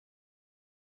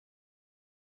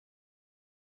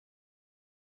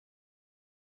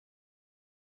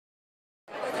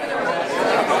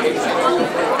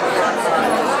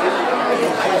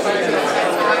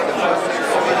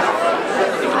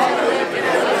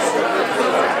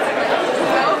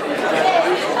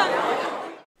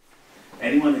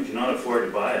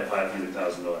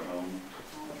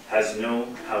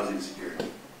housing security.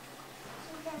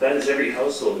 That is every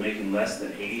household making less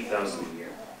than $80,000 a year.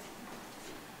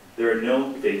 There are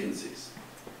no vacancies.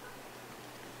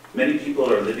 Many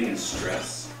people are living in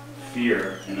stress,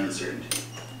 fear, and uncertainty.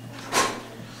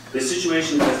 This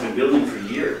situation has been building for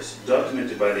years,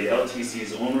 documented by the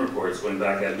LTC's own reports going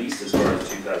back at least as far as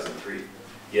 2003.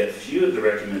 Yet few of the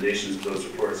recommendations of those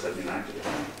reports have been acted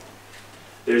upon.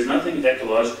 There is nothing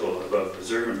ecological about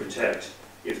preserve and protect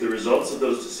if the results of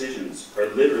those decisions are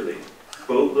literally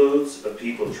boatloads of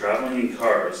people traveling in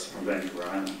cars from Vancouver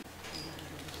Island.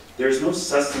 There is no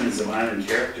sustenance of island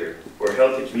character or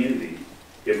healthy community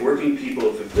if working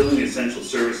people fulfilling essential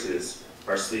services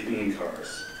are sleeping in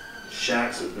cars,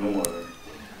 shacks with no water,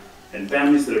 and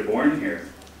families that are born here,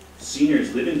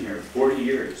 seniors living here 40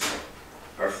 years,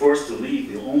 are forced to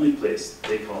leave the only place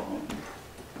they call home.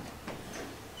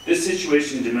 This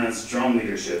situation demands strong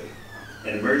leadership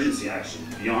and emergency action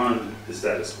beyond the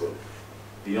status quo,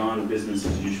 beyond business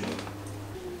as usual.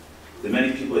 The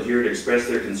many people here to express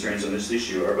their concerns on this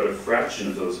issue are but a fraction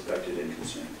of those affected and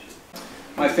concerned.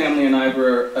 My family and I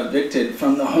were evicted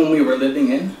from the home we were living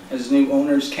in as new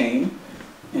owners came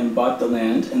and bought the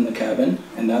land and the cabin,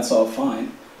 and that's all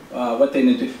fine. What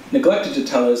they neglected to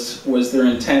tell us was their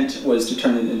intent was to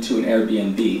turn it into an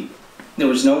Airbnb. There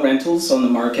was no rentals on the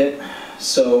market,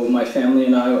 so my family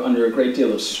and I, under a great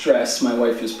deal of stress, my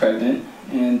wife was pregnant,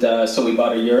 and so we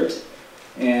bought a yurt,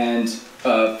 and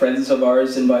friends of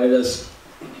ours invited us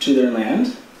to their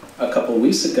land. A couple of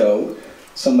weeks ago,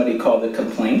 somebody called a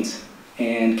complaint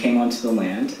and came onto the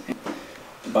land.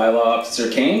 The bylaw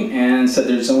officer came and said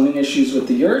there's zoning issues with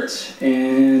the yurt,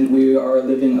 and we are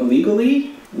living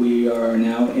illegally. We are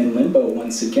now in limbo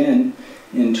once again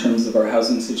in terms of our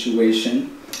housing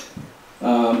situation.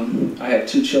 I have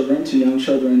two young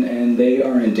children, and they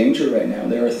are in danger right now.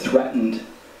 They are threatened,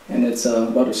 and it's a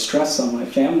lot of stress on my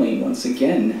family once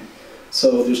again.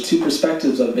 So there's two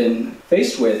perspectives I've been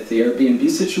faced with, the Airbnb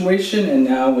situation and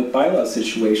now with bylaw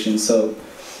situation. So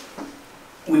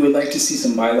we would like to see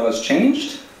some bylaws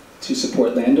changed to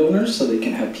support landowners so they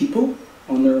can have people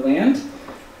on their land.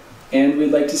 And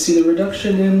we'd like to see the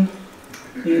reduction in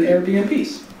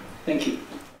Airbnbs. Thank you.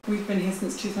 We've been here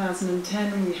since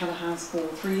 2010, and we had a house for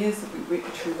 3 years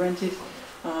which we rented.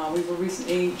 We were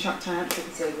recently chucked out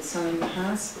because they were selling the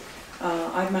house.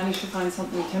 I've managed to find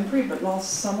something temporary, but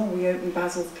last summer we opened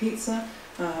Basil's Pizza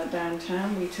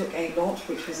downtown. We took a lot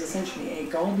which was essentially a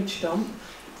garbage dump.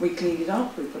 We cleaned it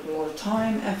up. We put a lot of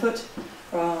time, effort,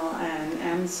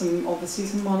 and obviously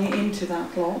some money into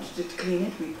that lot to clean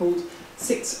it. We pulled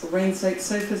 6 rain-soaked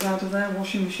sofas out of there,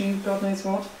 washing machine, God knows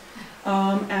what.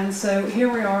 And so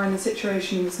here we are in a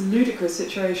situation, this ludicrous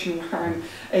situation, where I'm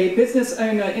a business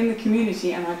owner in the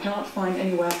community and I cannot find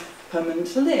anywhere permanent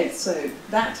to live. So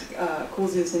that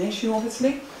causes an issue,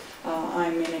 obviously.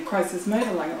 I'm in a crisis mode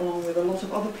along with a lot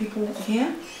of other people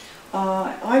here.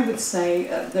 I would say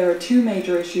there are 2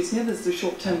 major issues here. There's the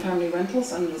short-term family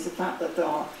rentals, and there's the fact that there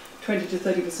are 20 to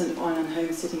 30% of island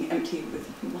homes sitting empty with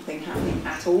nothing happening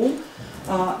at all.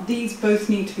 These both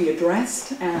need to be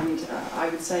addressed, and I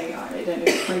would say, I don't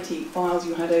know, 20 files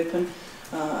you had open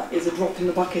is a drop in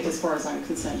the bucket as far as I'm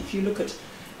concerned. If you look at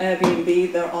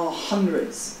Airbnb, there are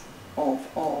hundreds of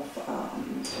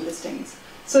listings.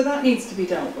 So that needs to be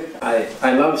dealt with.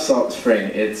 I love Salt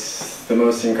Spring. It's the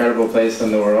most incredible place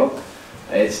in the world.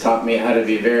 It's taught me how to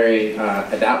be very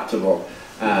adaptable.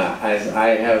 As I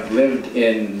have lived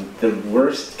in the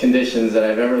worst conditions that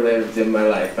I've ever lived in my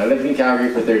life. I lived in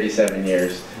Calgary for 37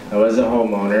 years. I was a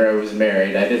homeowner, I was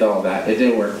married, I did all that. It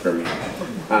didn't work for me.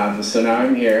 So now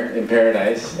I'm here in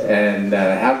paradise, and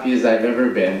happy as I've ever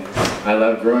been. I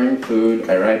love growing food,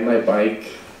 I ride my bike.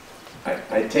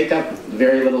 I take up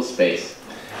very little space,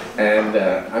 and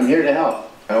I'm here to help.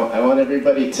 I want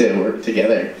everybody to work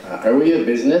together. Are we a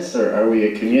business or are we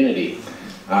a community?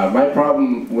 My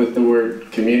problem with the word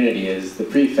community is the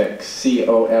prefix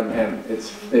C-O-M-M.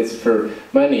 It's for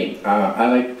money. I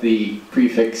like the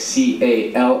prefix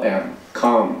C-A-L-M,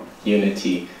 calm,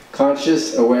 unity.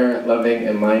 Conscious, aware, loving,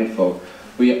 and mindful.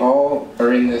 We all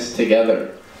are in this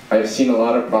together. I've seen a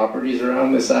lot of properties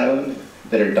around this island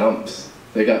that are dumps.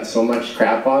 They got so much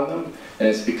crap on them, and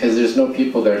it's because there's no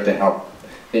people there to help.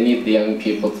 They need the young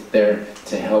people there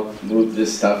to help move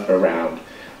this stuff around.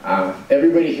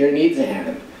 Everybody here needs a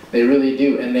hand. They really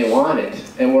do, and they want it.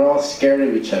 And we're all scared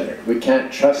of each other. We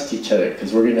can't trust each other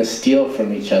because we're going to steal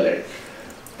from each other.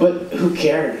 But who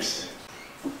cares?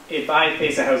 If I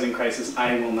face a housing crisis,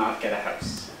 I will not get a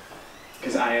house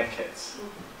because I have kids.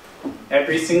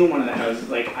 Every single one of the houses,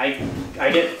 like I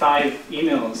get 5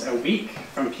 emails a week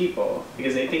from people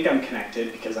because they think I'm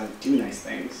connected because I do nice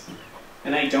things.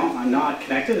 And I'm not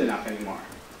connected enough anymore.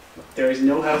 there is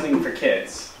no housing for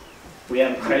kids. We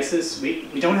have a crisis.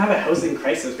 We don't have a housing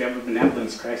crisis, we have a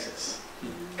benevolence crisis.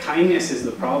 Kindness is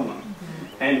the problem.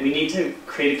 And we need to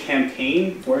create a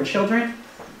campaign for children.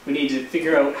 We need to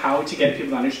figure out how to get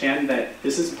people to understand that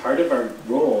this is part of our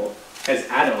role as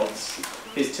adults,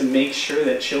 is to make sure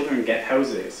that children get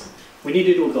houses. We need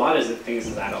to do a lot of things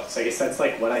as adults. I guess that's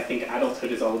like what I think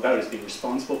adulthood is all about, is being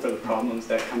responsible for the problems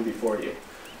that come before you.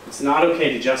 It's not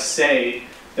okay to just say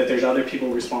that there's other people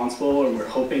responsible and we're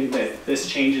hoping that this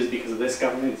changes because of this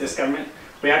government, this government.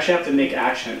 We actually have to make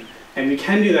action. And we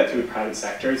can do that through the private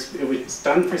sector. It's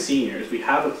done for seniors. We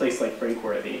have a place like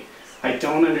Brinkworthy. I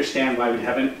don't understand why we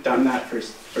haven't done that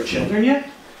for children yet.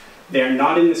 They're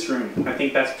not in this room. I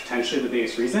think that's potentially the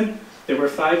biggest reason. There were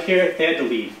 5 here, they had to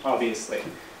leave, obviously.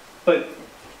 But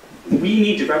we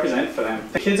need to represent for them.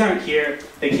 The kids aren't here,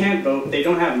 they can't vote, they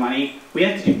don't have money. We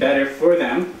have to do better for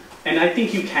them, and I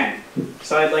think you can.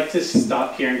 So I'd like to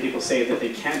stop hearing people say that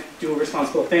they can't do a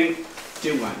responsible thing.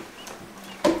 Do one.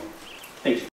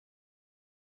 Thank you.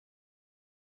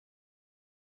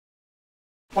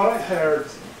 What I heard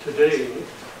today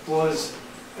was,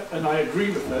 and I agree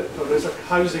with it, there is a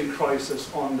housing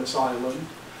crisis on this island,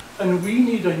 and we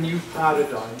need a new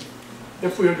paradigm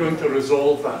if we are going to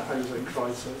resolve that housing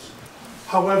crisis.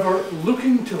 However,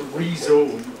 looking to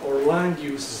rezone or land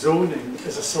use zoning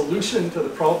as a solution to the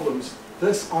problems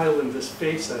this island is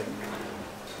facing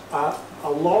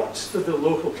allots to the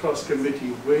local trust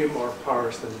committee way more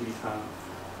powers than we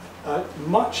have.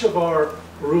 Much of our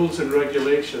rules and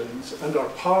regulations and our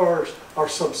powers are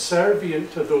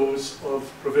subservient to those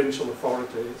of provincial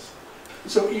authorities.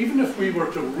 So even if we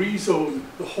were to rezone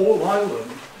the whole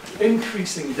island,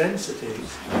 increasing density,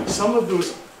 some of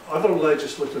those other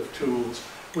legislative tools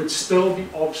would still be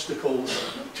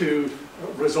obstacles to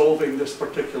resolving this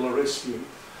particular issue.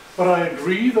 But I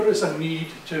agree there is a need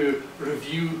to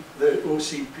review the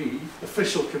OCP,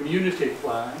 Official Community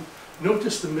Plan.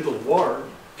 Notice the middle word,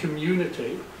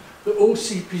 community. The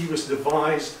OCP was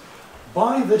devised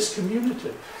by this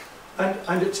community,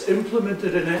 and it's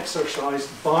implemented and exercised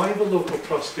by the local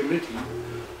trust committee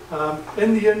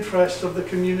in the interest of the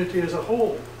community as a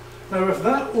whole. Now, if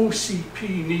that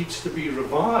OCP needs to be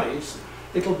revised,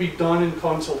 it'll be done in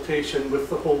consultation with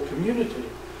the whole community.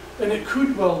 And it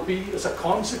could well be, as a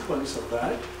consequence of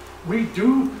that, we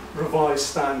do revise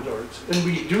standards and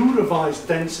we do revise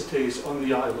densities on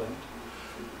the island.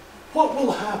 What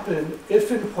will happen if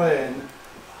and when,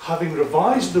 having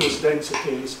revised those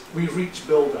densities, we reach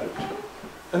build out?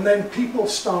 And then people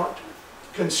start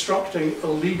constructing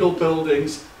illegal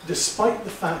buildings despite the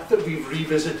fact that we've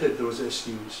revisited those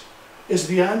issues. Is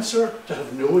the answer to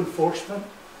have no enforcement,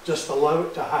 just allow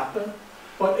it to happen?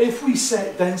 But if we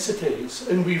set densities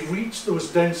and we reach those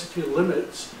density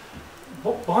limits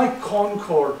by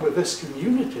concord with this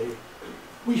community,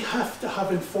 we have to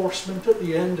have enforcement at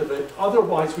the end of it,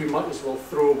 otherwise we might as well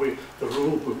throw away the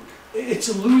rule book. It's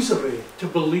illusory to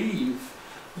believe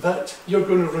that you're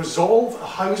going to resolve a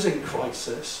housing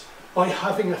crisis by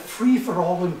having a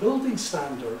free-for-all in building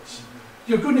standards.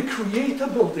 You're going to create a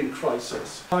building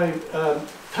crisis. By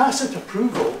tacit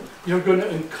approval, you're going to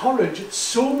encourage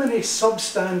so many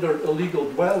substandard illegal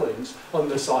dwellings on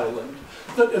this island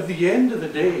that at the end of the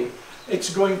day,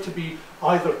 it's going to be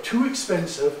either too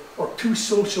expensive or too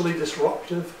socially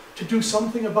disruptive to do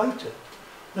something about it.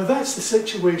 Now that's the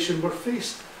situation we're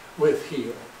faced with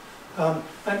here.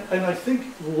 And I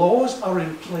think laws are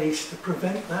in place to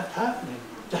prevent that happening,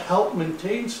 to help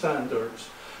maintain standards.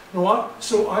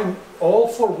 So I'm all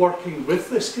for working with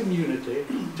this community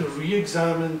to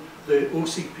re-examine the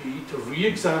OCP, to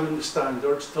re-examine the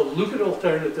standards, to look at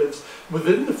alternatives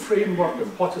within the framework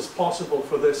of what is possible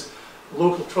for this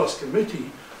local trust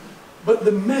committee. But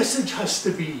the message has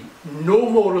to be no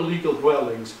more illegal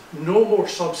dwellings, no more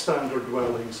substandard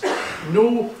dwellings,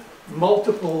 no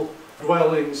multiple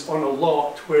dwellings on a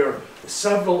lot where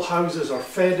several houses are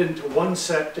fed into one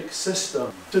septic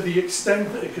system to the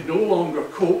extent that it can no longer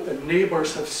cope and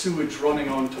neighbours have sewage running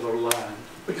onto their land,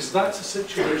 because that's a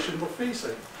situation we're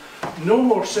facing. No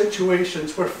more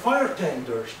situations where fire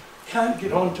tenders can't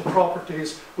get onto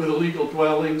properties with illegal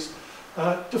dwellings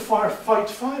to fight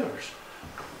fires.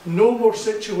 No more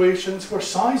situations where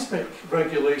seismic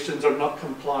regulations are not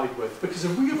complied with, because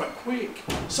if we have a quake,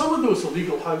 some of those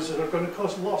illegal houses are going to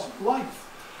cause loss of life.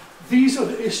 These are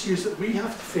the issues that we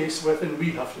have to face with and we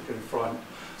have to confront.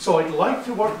 So I'd like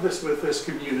to work with this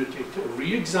community to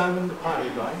re-examine the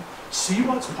paradigm, see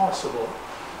what's possible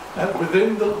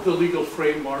within the legal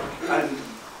framework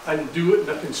and do it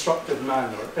in a constructive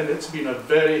manner. And it's been a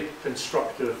very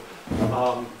constructive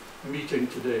meeting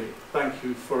today. Thank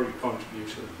you for your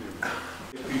contribution.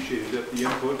 Appreciated it, the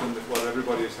input and what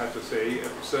everybody has had to say.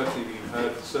 It's certainly been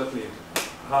heard, certainly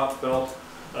heartfelt.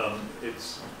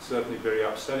 It's certainly very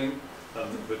upsetting,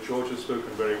 but George has spoken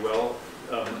very well,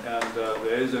 and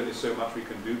there is only so much we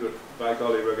can do, but by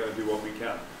golly, we're going to do what we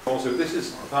can. Also, this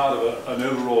is part of an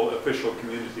overall official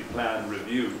community plan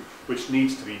review, which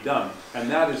needs to be done, and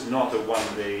that is not a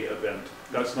one-day event.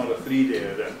 That's not a 3-day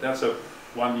event. That's a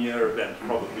 1-year event,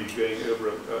 probably going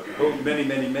over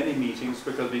many meetings,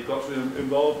 because we've got to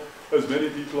involve as many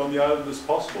people on the island as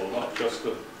possible, not just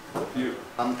a few.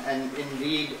 And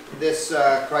indeed, this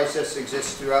crisis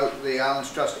exists throughout the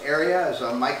Islands Trust area as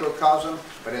a microcosm,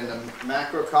 but in the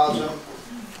macrocosm,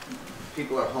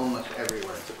 people are homeless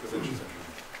everywhere. It's a provincial issue.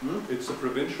 It's a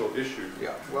provincial issue.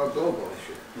 Yeah, well, global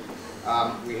issue.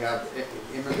 We have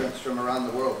immigrants from around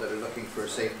the world that are looking for a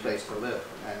safe place to live,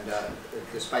 and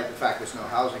despite the fact there's no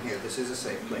housing here, this is a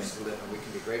safe place to live, and we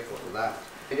can be grateful for that.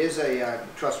 It is a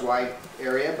trust-wide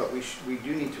area, but we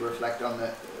do need to reflect on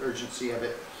the urgency of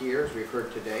it here, as we've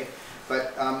heard today.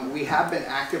 But we have been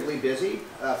actively busy.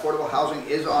 Affordable housing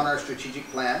is on our strategic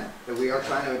plan, that we are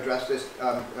trying to address this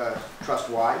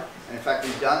trust-wide. And in fact,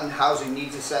 we've done housing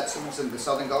needs assessments in the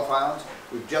Southern Gulf Islands.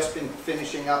 We've just been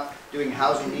finishing up doing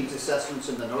housing needs assessments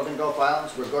in the Northern Gulf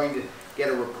Islands. We're going to get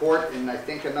a report in, I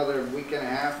think, another week and a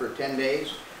half or 10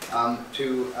 days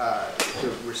to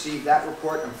receive that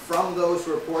report. And from those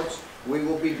reports, we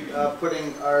will be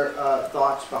putting our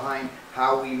thoughts behind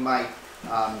how we might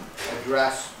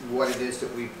address what it is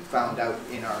that we've found out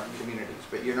in our communities.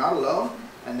 But you're not alone,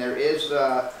 and there is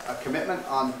a commitment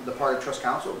on the part of Trust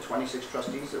Council, the 26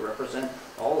 trustees that represent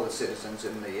all of the citizens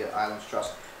in the Islands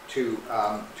Trust, to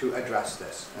address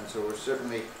this. And so we're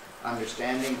certainly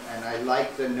understanding, and I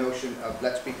like the notion of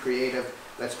let's be creative,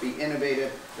 let's be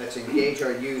innovative, let's engage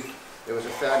our youth. There was a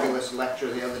fabulous lecture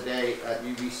the other day at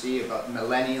UBC about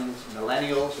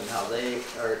millennials and how they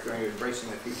are going to be embracing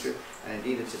the future. And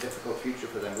indeed, it's a difficult future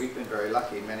for them. We've been very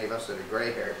lucky. Many of us that are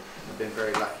gray-haired have been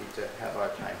very lucky to have our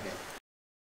time here.